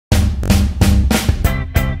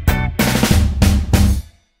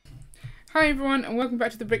Hi everyone and welcome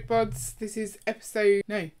back to the Bods. This is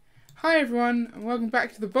Hi everyone and welcome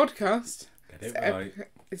back to the Bodcast. Get it right.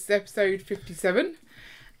 It's episode 57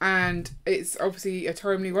 and it's obviously a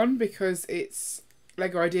timely one because it's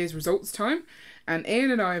LEGO Ideas results time, and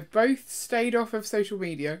Ian and I have both stayed off of social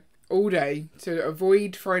media all day to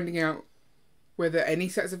avoid finding out whether any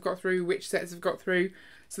sets have got through, which sets have got through,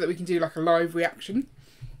 so that we can do like a live reaction.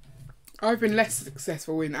 I've been less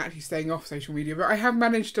successful in actually staying off social media, but I have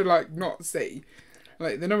managed to not see.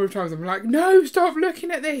 Like the number of times I'm like, no, stop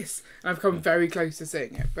looking at this. And I've come very close to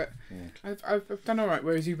seeing it, but I've done all right.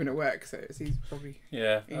 Whereas you've been at work, so it's probably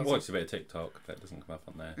I watched a bit of TikTok. That doesn't come up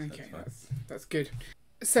on there. So okay, that's good.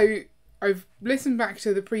 So I've listened back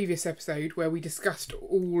to the previous episode where we discussed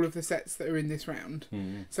all of the sets that are in this round.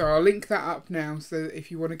 So I'll link that up now, so that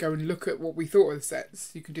if you want to go and look at what we thought of the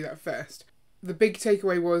sets, you can do that first. The big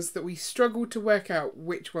takeaway was that we struggled to work out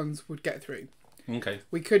which ones would get through. Okay.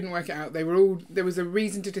 We couldn't work it out. There was a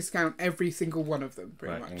reason to discount every single one of them,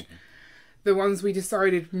 pretty much. Okay. The ones we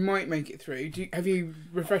decided might make it through. Have you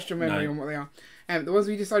refreshed your memory on what they are? The ones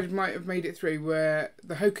we decided might have made it through were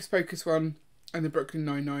the Hocus Pocus one and the Brooklyn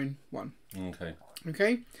Nine-Nine one. Okay.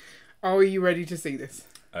 Okay. Are you ready to see this?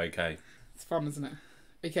 Okay. It's fun, isn't it?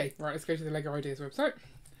 Okay, right, let's go to the LEGO Ideas website.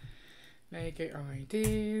 LEGO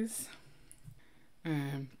Ideas.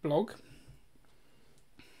 Blog.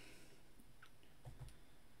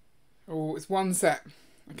 Oh, it's one set.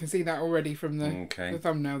 I can see that already from the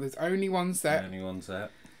thumbnail. There's only one set. Only one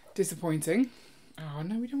set. Disappointing. Oh,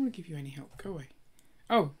 no, we don't want to give you any help. Go away.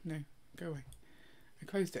 Oh, no. Go away. I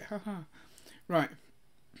closed it. Haha. Right.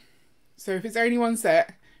 So if it's only one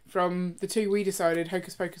set, from the two we decided,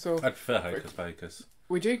 Hocus Pocus or... I'd prefer Hocus Pocus.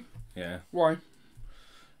 Would you? Yeah. Why?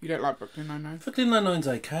 You don't like Brooklyn Nine-Nine? Brooklyn Nine-Nine's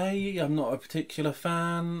okay. I'm not a particular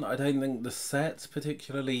fan. I don't think the set's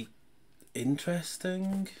particularly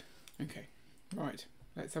interesting. Okay. Right.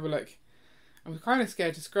 Let's have a look. I'm kind of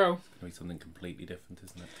scared to scroll. It's going to be something completely different,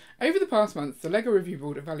 isn't it? Over the past month, the LEGO Review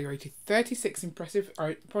Board evaluated 36 impressive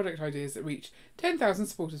product ideas that reached 10,000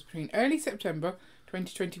 supporters between early September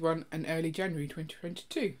 2021 and early January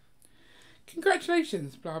 2022.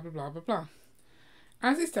 Congratulations, blah, blah, blah, blah, blah.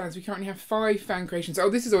 As it stands, we currently have 5 fan creations. Oh,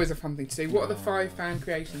 this is always a fun thing to do. What are the 5 fan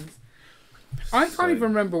creations? I can't even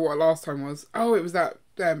remember what last time was. Oh, it was that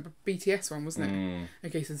BTS one, wasn't it?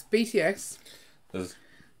 Okay, so it's BTS. There's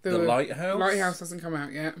the Lighthouse. Lighthouse hasn't come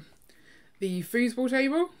out yet. The foosball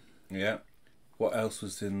table. Yeah. What else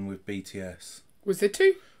was in with BTS? Was there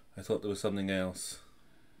 2? I thought there was something else.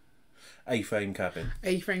 A-frame cabin.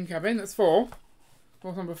 A-frame cabin. That's 4.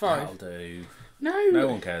 What's number 5? That'll do. No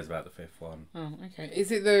one cares about the 5th one. Oh, okay.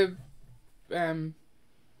 Is it the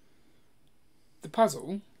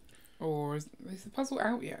puzzle, or is the puzzle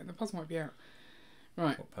out yet? The puzzle might be out.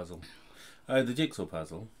 Right. What puzzle? Oh, the jigsaw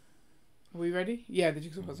puzzle. Are we ready? Yeah, the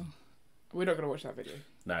jigsaw puzzle. We're not going to watch that video.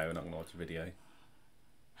 No, we're not going to watch the video.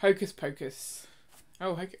 Hocus Pocus.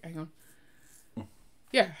 Oh, hang on.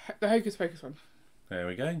 Yeah, the Hocus Pocus one. There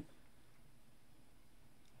we go.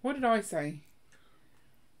 What did I say?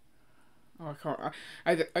 Oh,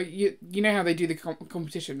 I can't. You know how they do the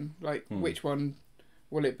competition? Like, which one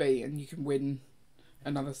will it be? And you can win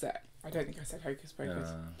another set. I don't think I said Hocus Pocus.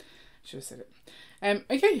 Should have said it.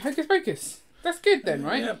 Okay, Hocus Pocus. That's good then,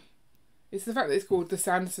 right? Yep. It's the fact that it's called the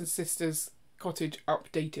Sanderson Sisters Cottage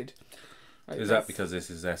Updated. Is that because this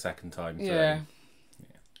is their second time through? Yeah.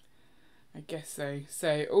 I guess so.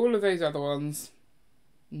 So, all of those other ones...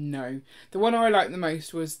 No. The one I liked the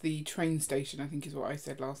most was the train station, I think is what I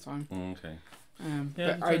said last time. Okay.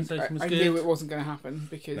 Yeah, but I knew it wasn't going to happen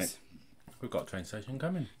because... We've got a train station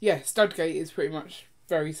coming. Yeah, Studgate is pretty much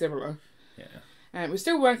very similar. Yeah. We're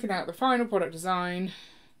still working out the final product design.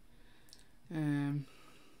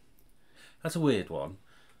 That's a weird one.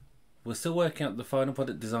 We're still working out the final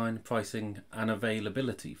product design, pricing and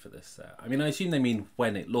availability for this set. I mean, I assume they mean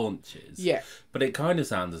when it launches. Yeah. But it kind of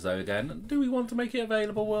sounds as though, again, do we want to make it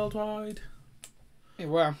available worldwide? Yeah,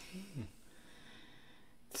 well.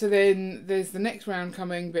 So then there's the next round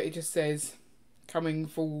coming, but it just says coming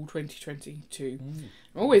fall 2022.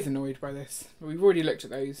 I'm always annoyed by this. But we've already looked at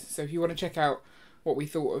those. So if you want to check out what we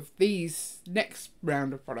thought of these next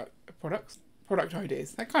round of product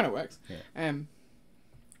ideas, that kind of works. Yeah.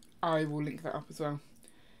 I will link that up as well.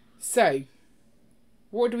 So,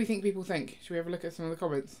 what do we think people think? Should we have a look at some of the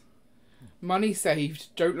comments? Money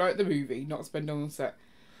saved. Don't like the movie. Not spend on set.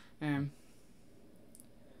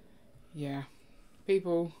 Yeah.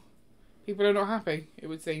 People are not happy, it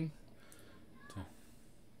would seem.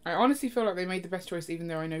 I honestly feel like they made the best choice, even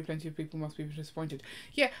though I know plenty of people must be disappointed.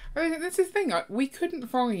 Yeah, I mean, that's the thing. We couldn't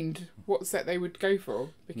find what set they would go for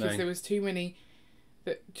because there was too many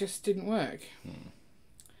that just didn't work.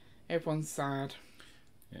 Everyone's sad.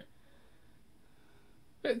 Yeah.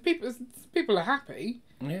 But people are happy.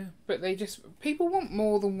 Yeah. But people want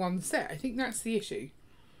more than one set. I think that's the issue.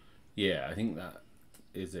 Yeah, I think that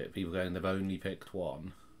is it. People going, they've only picked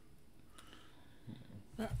one.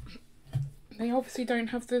 But they obviously don't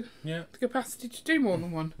have the capacity to do more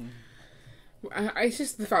than one. It's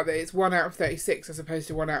just the fact that it's 1 out of 36 as opposed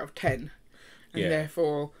to 1 out of 10. And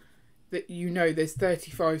therefore, that there's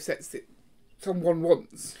 35 sets that someone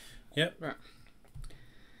wants. Yep. But,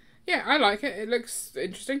 yeah, I like it. It looks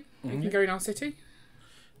interesting. We can go in our city.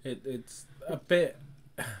 It's a bit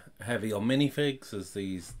heavy on minifigs, as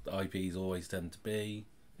these IPs always tend to be.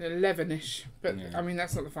 11-ish. But, I mean,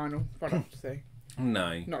 that's not the final product, so...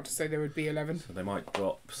 No. Not to say there would be 11. So they might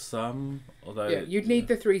drop some, although... Yeah, you'd need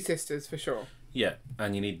the 3 sisters for sure. Yeah,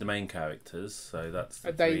 and you need the main characters, so that's the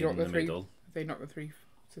Are they three not in the the three? middle. Are they not the 3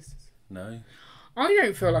 sisters? No. I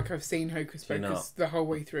don't feel like I've seen Hocus Do you Pocus not? the whole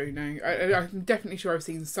way through, no. I'm definitely sure I've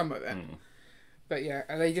seen some of it. But yeah,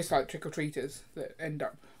 are they just like trick-or-treaters that end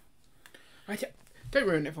up... Don't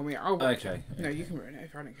ruin it for me. I'll watch it. No, you can ruin it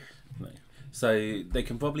if I don't care. No. So they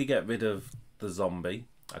can probably get rid of the zombie.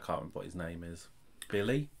 I can't remember what his name is.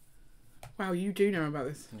 Billy? Wow, you do know about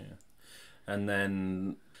this. Yeah. And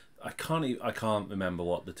then I can't remember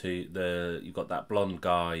what you've got that blonde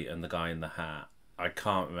guy and the guy in the hat. I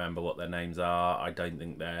can't remember what their names are. I don't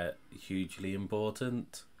think they're hugely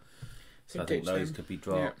important. So I think those could be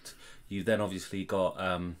dropped. Yeah. You've then obviously got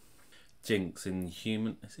Jinx in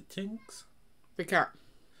human... Is it Jinx? The cat.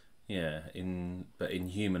 Yeah, in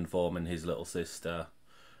human form, and his little sister.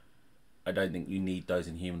 I don't think you need those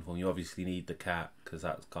in human form. You obviously need the cat, because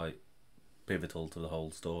that's quite pivotal to the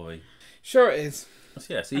whole story. Sure it is.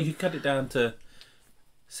 So, yeah, so you could cut it down to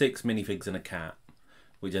 6 minifigs and a cat,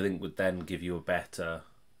 which I think would then give you a better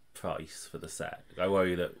price for the set. I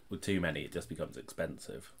worry that with too many, it just becomes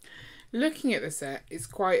expensive. Looking at the set, it's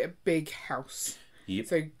quite a big house. Yep.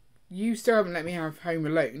 So you still haven't let me have Home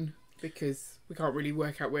Alone, because we can't really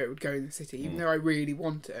work out where it would go in the city, even though I really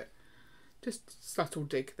want it. Just subtle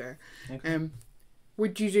dig there. Okay.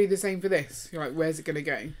 Would you do the same for this? You're like, where's it going to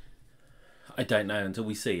go? I don't know until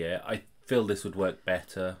we see it. I feel this would work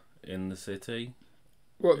better in the city.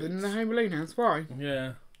 What, than the Home Alone house? Why?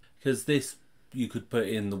 Yeah. Because this, you could put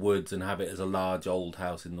in the woods and have it as a large old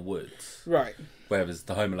house in the woods. Right. Whereas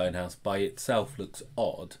the Home Alone house by itself looks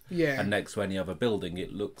odd. Yeah. And next to any other building,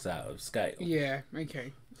 it looks out of scale. Yeah,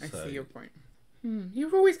 okay. I see your point.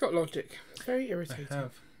 You've always got logic. It's very irritating. I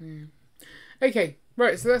have. Yeah. Okay,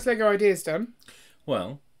 right, so that's Lego Ideas done.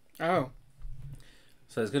 Well. Oh.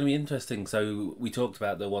 So it's going to be interesting. So we talked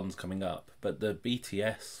about the ones coming up, but the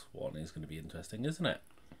BTS one is going to be interesting, isn't it?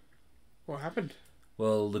 What happened?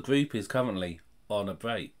 Well, the group is currently on a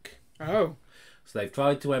break. Oh. So they've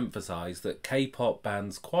tried to emphasise that K-pop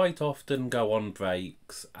bands quite often go on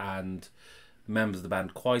breaks, and members of the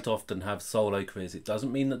band quite often have solo careers. It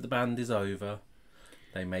doesn't mean that the band is over.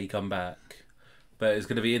 They may come back. But it's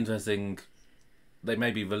going to be interesting. They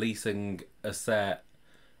may be releasing a set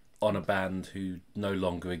on a band who no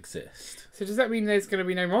longer exist. So does that mean there's going to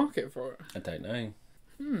be no market for it? I don't know.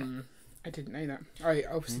 I didn't know that. I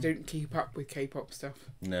obviously don't keep up with K-pop stuff.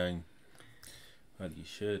 No. Well, you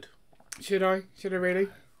should. Should I? Should I really?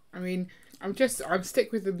 I mean, I'm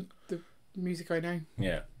stick with the music I know.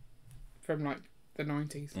 Yeah. From like the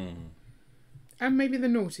 90s. And maybe the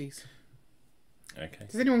noughties. Okay.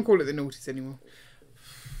 Does anyone call it the noughties anymore?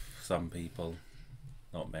 Some people.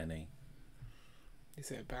 Not many.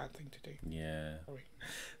 Is it a bad thing to do? Yeah. Sorry.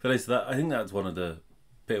 But I think that's one of the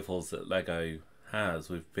pitfalls that Lego has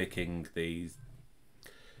with picking these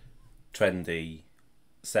trendy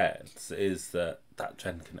sets, is that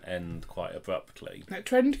trend can end quite abruptly. That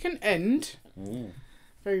trend can end? Ooh.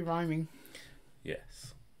 Very rhyming.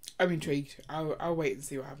 Yes. I'm intrigued. I'll wait and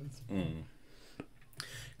see what happens.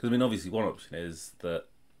 Because, I mean, obviously one option is that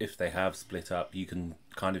if they have split up, you can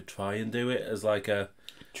kind of try and do it as like a...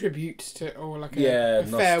 tribute to, or like a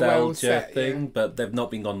farewell nostalgia set, thing, but they've not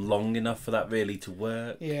been gone long enough for that really to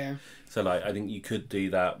work. Yeah. So, like, I think you could do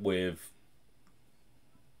that with,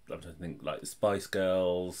 I'm trying to think, like Spice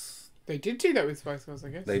Girls. They did do that with Spice Girls, I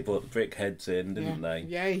guess. They brought the Brickheads in, didn't they?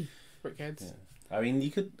 Yay, Brickheads. Yeah. I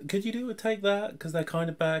mean, could you do a Take That? Because they're kind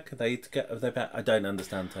of back. Are they back? I don't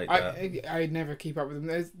understand Take That. I never keep up with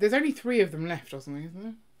them. There's only 3 of them left or something, isn't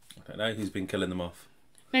there? I don't know who's been killing them off.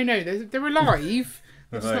 No, they're alive.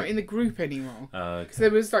 They're just not in the group anymore. Okay. So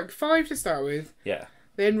there was like 5 to start with. Yeah.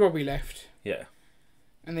 Then Robbie left. Yeah.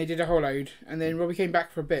 And they did a whole load. And then Robbie came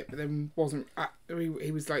back for a bit, but then wasn't...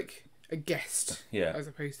 he was like a guest. Yeah. As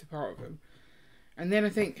opposed to part of them. And then I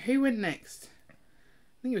think, who went next?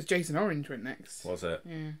 think it was Jason Orange went next. Was it?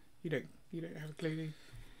 Yeah. You don't have a clue, do you?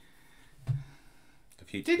 The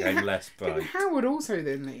future became less bright. Didn't Howard also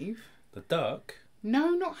then leave? The duck?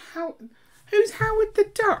 No, not Howard. Who's Howard the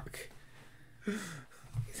Duck?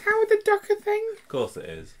 Is Howard the Duck a thing? Of course it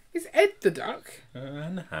is. Is Ed the Duck?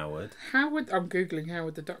 And Howard. Howard. I'm googling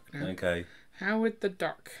Howard the Duck now. Okay. Howard the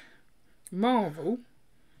Duck. Marvel.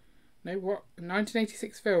 No, what?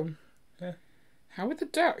 1986 film. Yeah. Howard the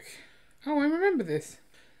Duck. Oh, I remember this.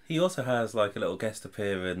 He also has like a little guest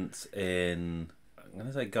appearance in, I'm going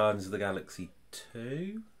to say Guardians of the Galaxy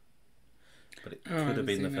 2, but it could have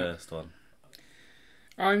been the first one.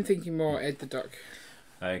 I'm thinking more Ed the Duck.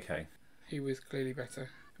 Okay. He was clearly better.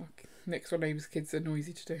 Okay. Next door neighbours' kids are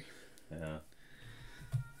noisy to do. Yeah.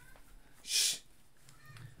 Shh.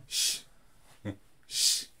 Shh.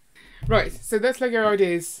 Shh. Right, so that's Lego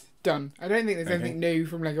Ideas done. I don't think there's anything new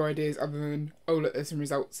from Lego Ideas other than, oh look, there's some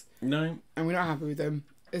results. No. And we're not happy with them.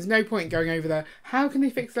 There's no point going over there. How can they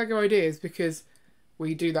fix Lego Ideas? Because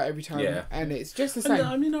we do that every time, and it's just the same.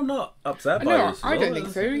 I mean, I'm not upset by this. I don't think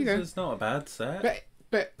so either. It's not a bad set.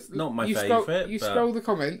 But it's not my favourite. You scroll the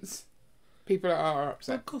comments, people are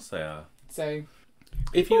upset. Of course they are. So,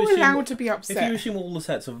 if people are allowed to be upset. If you assume all the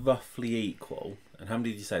sets are roughly equal, and how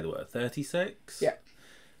many did you say there were? 36? Yeah.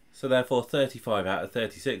 So therefore 35 out of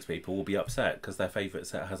 36 people will be upset because their favourite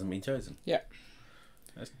set hasn't been chosen. Yeah.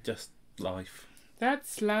 That's just life.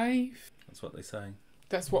 That's life. That's what they say.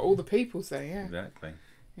 That's what all the people say, yeah. Exactly.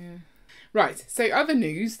 Yeah. Right, so other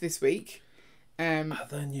news this week.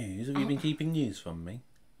 Other news? Have you been keeping news from me?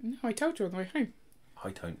 No, I told you on the way home. I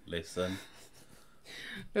don't listen.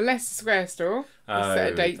 The Leicester Square store has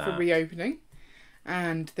set a date for reopening.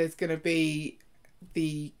 And there's going to be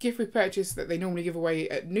the gift with purchase that they normally give away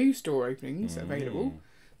at new store openings available.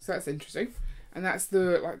 So that's interesting. And that's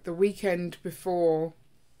the weekend before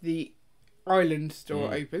the Island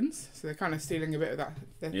store opens. So they're kind of stealing a bit of that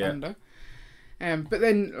their thunder. But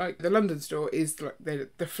then, like, the London store is like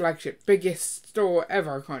the flagship, biggest store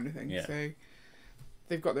ever kind of thing. Yeah. So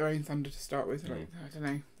they've got their own thunder to start with. Like, I don't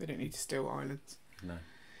know. They don't need to steal Islands. No.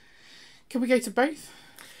 Can we go to both?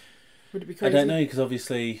 Would it be crazy? I don't know, because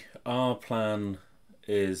obviously our plan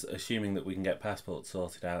is, assuming that we can get passports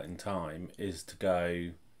sorted out in time, is to go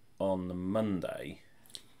on the Monday.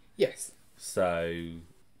 Yes. So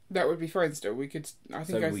that would be fine still. We could, I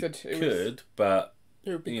think I said it could, but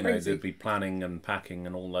it would be you crazy. know, there'd be planning and packing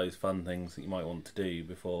and all those fun things that you might want to do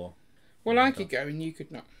before. Well, I could go and you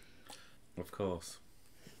could not. Of course.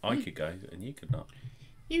 I could go and you could not.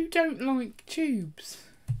 You don't like tubes.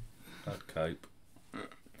 I'd cope.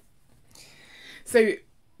 So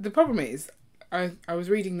the problem is, I was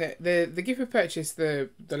reading that the gift of purchase, the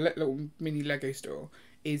little mini Lego store,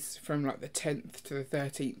 is from like the 10th to the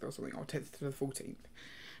 13th or something, or 10th to the 14th.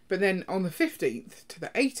 But then on the 15th to the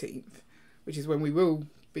 18th, which is when we will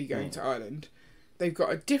be going to Ireland, they've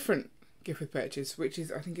got a different gift with purchase, which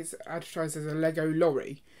is, I think it's advertised as a Lego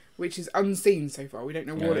lorry, which is unseen so far. We don't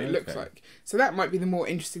know what it looks like. So that might be the more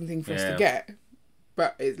interesting thing for us to get.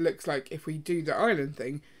 But it looks like if we do the Ireland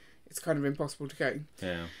thing, it's kind of impossible to go.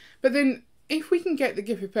 Yeah. But then, if we can get the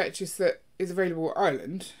gift of purchase that is available at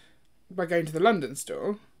Ireland by going to the London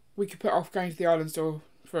store, we could put off going to the Ireland store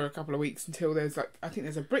for a couple of weeks until there's I think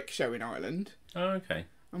there's a brick show in Ireland. Oh, okay.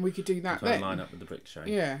 And we could do that then. then. Line up with the brick show.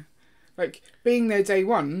 Yeah. Like, being there day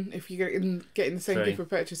one, if you're getting the same gift of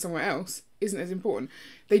purchase somewhere else, isn't as important.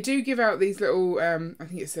 They do give out these little, I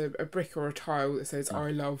think it's a brick or a tile that says,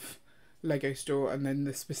 I love Lego store, and then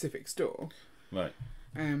the specific store. Right.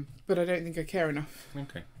 But I don't think I care enough.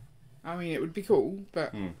 Okay. I mean, it would be cool,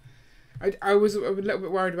 but I was a little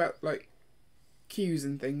bit worried about like queues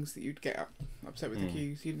and things that you'd get upset with the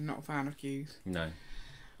queues. You're not a fan of queues. No.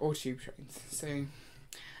 Or tube trains. So,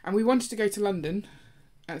 and we wanted to go to London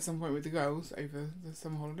at some point with the girls over the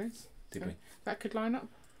summer holidays. Did we? That could line up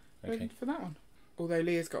for that one. Although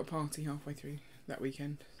Leah's got a party halfway through that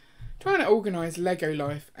weekend. Trying to organise Lego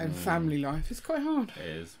life and family life is quite hard. It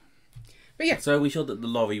is. But yeah. So are we sure that the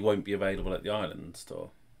lorry won't be available at the Ireland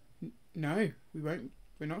store? No, we won't.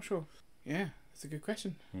 We're not sure. Yeah, that's a good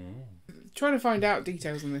question. Trying to find out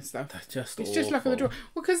details on this stuff. That's just It's just luck of the draw.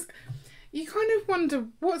 Well, because you kind of wonder,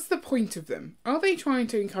 what's the point of them? Are they trying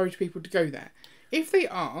to encourage people to go there? If they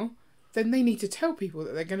are, then they need to tell people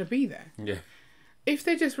that they're going to be there. Yeah. If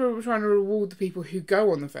they're just trying to reward the people who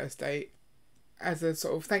go on the first date as a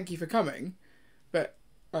sort of thank you for coming, but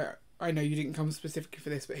I know you didn't come specifically for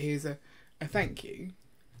this, but here's a thank you.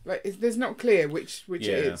 Like, there's not clear which it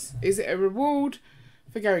is. Is it a reward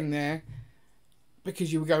for going there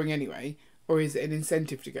because you were going anyway, or is it an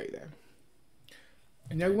incentive to go there?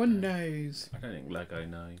 No one knows. I don't think Lego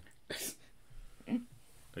know.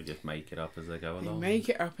 They just make it up as they go They along. make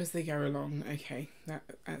it up as they go along. Okay,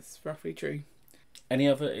 that's roughly true. Any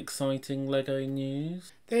other exciting Lego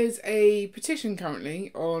news? There's a petition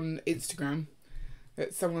currently on Instagram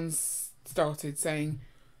that someone's started saying,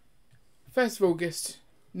 1st of August,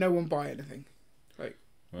 no one buy anything. Like,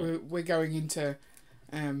 Right. we're going into,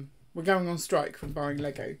 we're going on strike from buying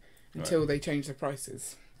Lego until they change the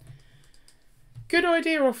prices. Good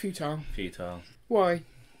idea or futile? Futile. Why?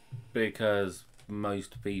 Because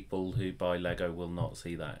most people who buy Lego will not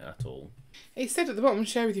see that at all. It said at the bottom,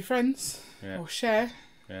 share with your friends. Yeah. Or share.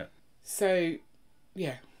 Yeah. So,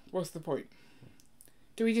 yeah, what's the point?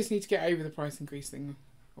 Do we just need to get over the price increase thing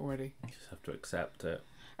already? You just have to accept it.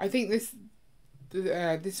 I think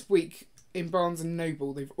this week in Barnes and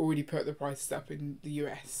Noble, they've already put the prices up in the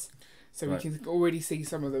US. So Right. we can already see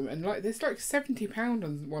some of them. And like there's like £70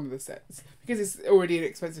 on one of the sets. Because it's already an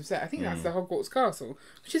expensive set. I think that's the Hogwarts Castle,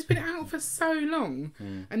 which has been out for so long.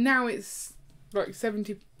 And now it's like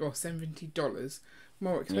 $70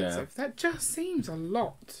 more expensive. That just seems a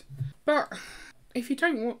lot. But if you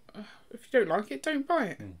don't like it, don't buy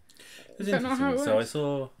it. It's Is that not how it interesting. works? So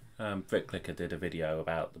I saw Bricklicker did a video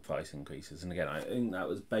about the price increases, and again, I think that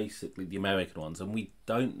was basically the American ones, and we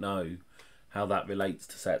don't know how that relates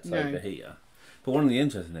to sets No. over here. But one of the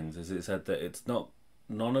interesting things is it said that it's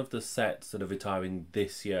none of the sets that are retiring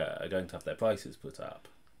this year are going to have their prices put up.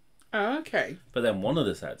 Oh, okay. But then one of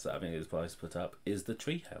the sets that are having its price put up is the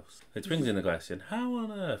Treehouse. Which brings in the question, how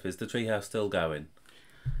on earth is the Treehouse still going?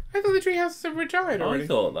 I thought the treehouse had retired already. I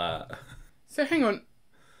thought that. So hang on.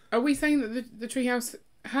 Are we saying that the treehouse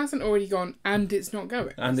hasn't already gone and it's not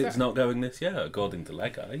going? And it's not going this year, according to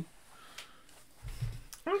Lego.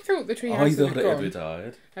 I thought the treehouse I had thought it had gone.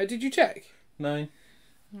 retired. Did you check? No.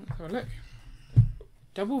 Let's have a look.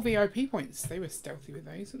 Double VIP points. They were stealthy with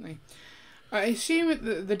those, weren't they? I assume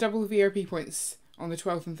that the double VIP points on the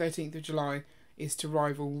 12th and 13th of July is to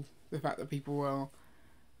rival the fact that people are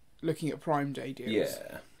looking at Prime Day deals.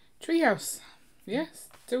 Yeah. Treehouse. Yes,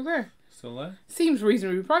 still there. Still there? Seems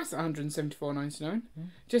reasonably priced at $174.99.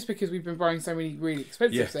 Just because we've been buying so many really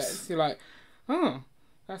expensive Yes. sets, you're like, oh,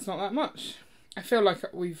 that's not that much. I feel like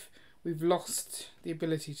we've lost the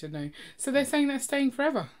ability to know. So they're saying they're staying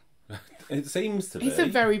forever. It seems to be. It's a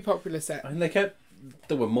very popular set. And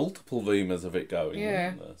there were multiple rumours of it going. Yeah.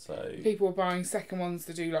 Weren't there? So People are buying second ones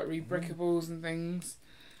to do like rebrickables and things.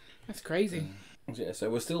 That's crazy. yeah, so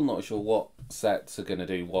we're still not sure what sets are going to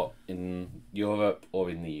do what in Europe or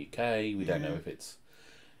in the UK. We don't know if it's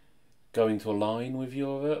going to align with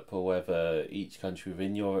Europe or whether each country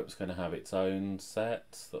within Europe's going to have its own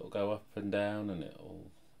sets that will go up and down, and it'll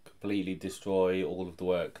completely destroy all of the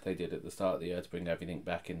work they did at the start of the year to bring everything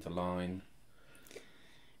back into line.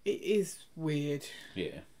 It is weird.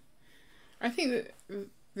 Yeah. I think that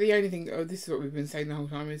the only thing, this is what we've been saying the whole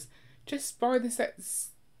time, is just buy the sets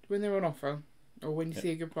when they're on offer or when you see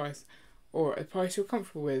a good price or a price you're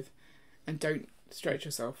comfortable with, and don't stretch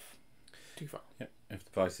yourself too far. Yeah. If the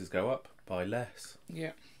prices go up, buy less.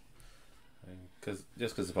 Yeah. Because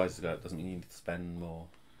just because the prices go up doesn't mean you need to spend more.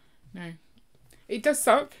 No. It does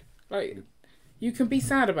suck. Like, you can be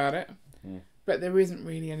sad about it, but there isn't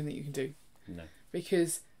really anything you can do. No.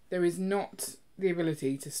 Because there is not the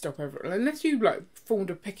ability to stop everyone. Unless you, like, formed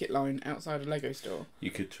a picket line outside a Lego store You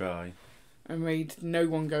could try. and made no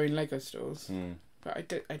one go in Lego stores. Mm. But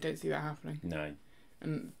I don't see that happening. No.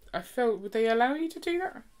 And I felt, would they allow you to do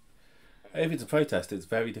that? If it's a protest, it's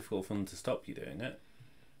very difficult for them to stop you doing it.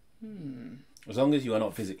 As long as you are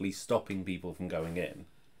not physically stopping people from going in.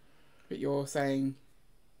 But you're saying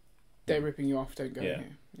they're ripping you off, don't go in here.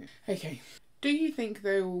 Yeah. Okay. Do you think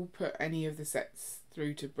they will put any of the sets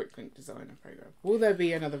through to Bricklink Designer Program? Will there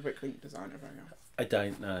be another Bricklink Designer Program? I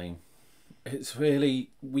don't know. It's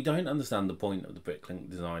really... We don't understand the point of the Bricklink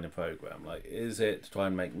Designer Program. Like, is it to try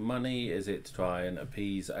and make money? Is it to try and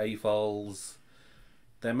appease AFOLs?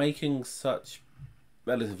 They're making such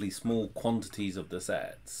relatively small quantities of the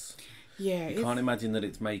sets. Yeah. You can't imagine that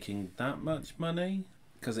it's making that much money.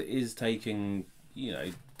 Because it is taking,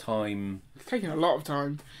 time. It's taking a lot of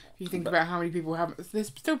time. If you think about how many people haven't... There's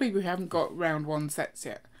still people who haven't got round one sets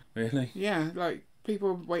yet. Really? Yeah, like, people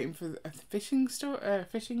are waiting for a fishing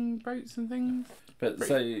boats and things. But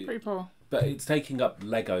Pretty poor. But it's taking up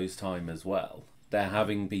Lego's time as well. They're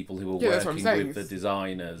having people who are that's what I'm working saying. with the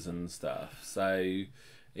designers and stuff. So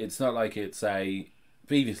it's not like it's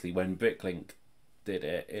previously when Bricklink did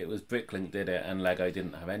it, it was Bricklink did it and Lego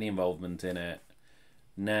didn't have any involvement in it.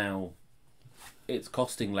 Now it's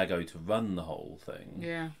costing Lego to run the whole thing.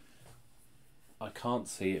 Yeah. I can't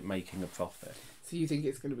see it making a profit. So you think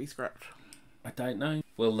it's going to be scrapped? I don't know.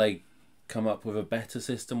 Will they come up with a better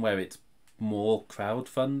system where it's more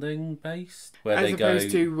crowdfunding based, where As they go,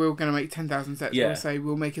 opposed to we're going to make 10,000 sets. Yeah. We'll say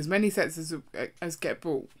we'll make as many sets as get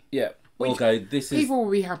bought. yeah, we'll Which go. This is People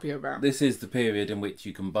will be happy about. this is the period in which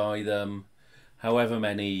you can buy them. However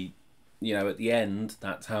many, at the end,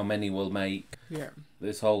 that's how many we'll make. Yeah.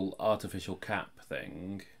 This whole artificial cap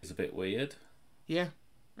thing is a bit weird. Yeah,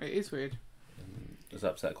 it is weird. It's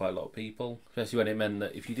upset quite a lot of people, especially when it meant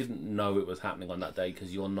that if you didn't know it was happening on that day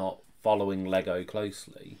because you're not following Lego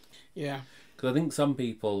closely. Yeah. Because I think some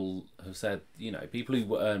people have said, people who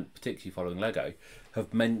weren't particularly following Lego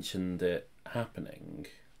have mentioned it happening.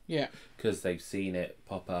 Yeah. Because they've seen it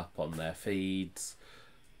pop up on their feeds.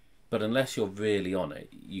 But unless you're really on it,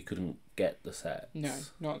 you couldn't get the sets. No,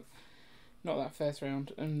 not that first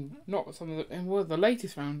round, and not some of the. And the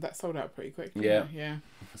latest round that sold out pretty quick. Yeah. Yeah.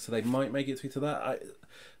 So they might make it through to that.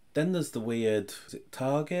 Then there's the weird, is it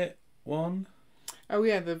Target one? Oh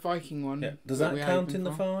yeah, the Viking one. Yeah. Does that we count opened in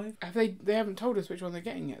the for. 5? Have they haven't told us which one they're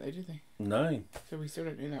getting yet, though, did they? No. So we still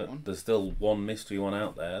don't know that But one. there's still one mystery one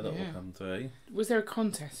out there that Yeah. will come through. Was there a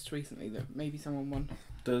contest recently that maybe someone won?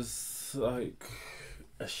 There's like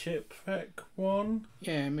a shipwreck one.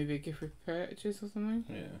 Yeah, maybe a gift with purchase or something.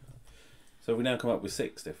 Yeah. So we now come up with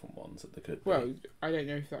 6 different ones that there could be. Well, I don't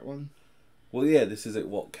know if that one. Well, yeah, this is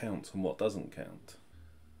what counts and what doesn't count.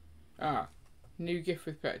 New gift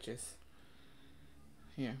with purchase.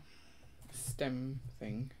 Yeah. STEM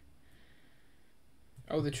thing.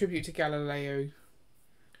 Oh, the tribute to Galileo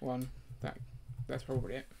one. That's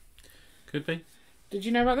probably it. Could be. Did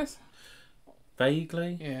you know about this?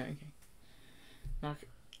 Vaguely. Yeah, okay. Like,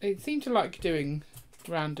 they seem to like doing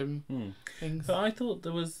random things. But I thought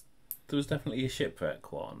there was definitely a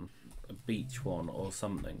shipwreck one, a beach one or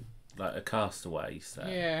something. Like a castaway set.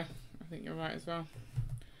 Yeah, I think you're right as well.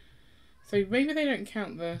 So maybe they don't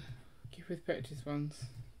count the gift with purchase ones.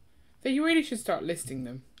 So you really should start listing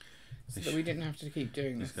them, so that we didn't have to keep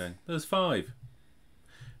doing this. Okay. There's 5.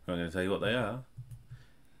 I'm going to tell you what they are.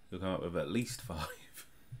 You'll come up with at least 5.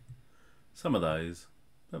 Some of those,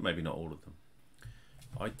 but maybe not all of them.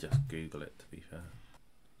 I'd just Google it, to be fair.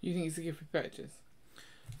 You think it's a gift with purchase?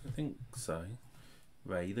 I think so.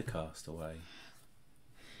 Ray the Castaway.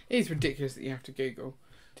 It is ridiculous that you have to Google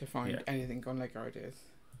to find Yeah. anything on Lego Ideas.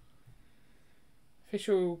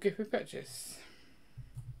 Official gift with purchase.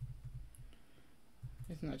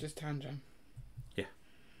 Isn't that just tan jam? Yeah.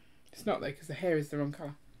 It's not though, because the hair is the wrong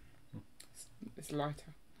colour. It's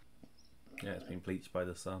lighter. Yeah, it's been bleached by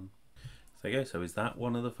the sun. So there you go. So is that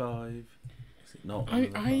one of the 5? Is it not one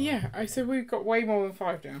of the 5? Yeah. So we've got way more than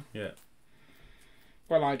 5 now. Yeah.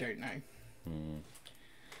 Well, I don't know.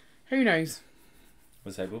 Who knows? I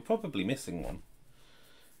say we're probably missing one.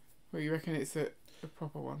 Well, you reckon it's a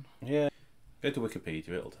proper one? Yeah. Go to Wikipedia,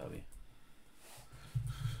 it'll tell you.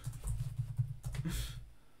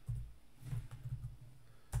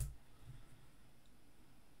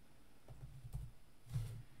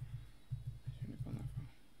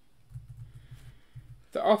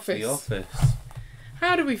 The Office. The Office.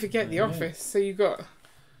 How do we forget The Office? So you got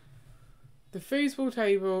the foosball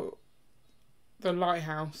table, the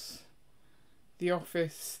lighthouse, The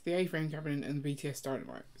Office, the A-frame cabinet, and the BTS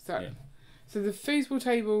dynamite. So the foosball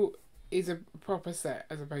table is a proper set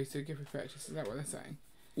as opposed to a gift with purchase. Is that what they're saying?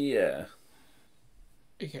 Yeah.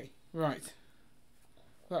 Okay, right.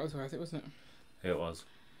 That was worth it, wasn't it? It was.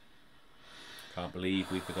 Can't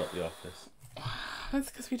believe we forgot The Office. That's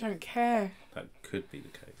because we don't care. That could be the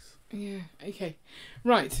case. Yeah, okay.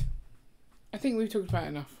 Right. I think we've talked about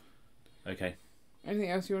enough. Okay. Anything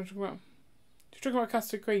else you want to talk about? Should we talk about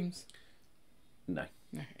custard creams? No.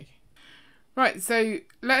 No, okay. Right, so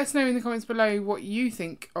let us know in the comments below what you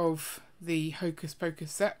think of the Hocus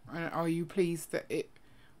Pocus set. And are you pleased that it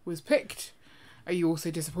was picked? Are you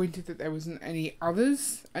also disappointed that there wasn't any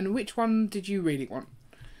others? And which one did you really want?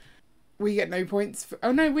 We get no points.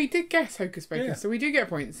 Oh no, we did guess Hocus Pocus, so we do get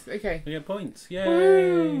points. Okay. We get points. Yay!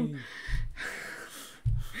 Woo!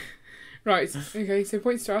 Right, okay, so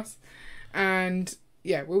points to us. And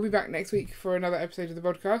yeah, we'll be back next week for another episode of the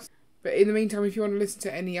podcast. But in the meantime, if you want to listen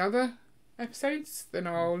to any other episodes, then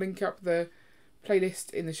I'll link up the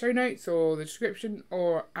playlist in the show notes or the description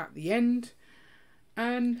or at the end.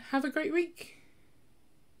 And have a great week.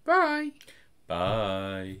 Bye. Bye.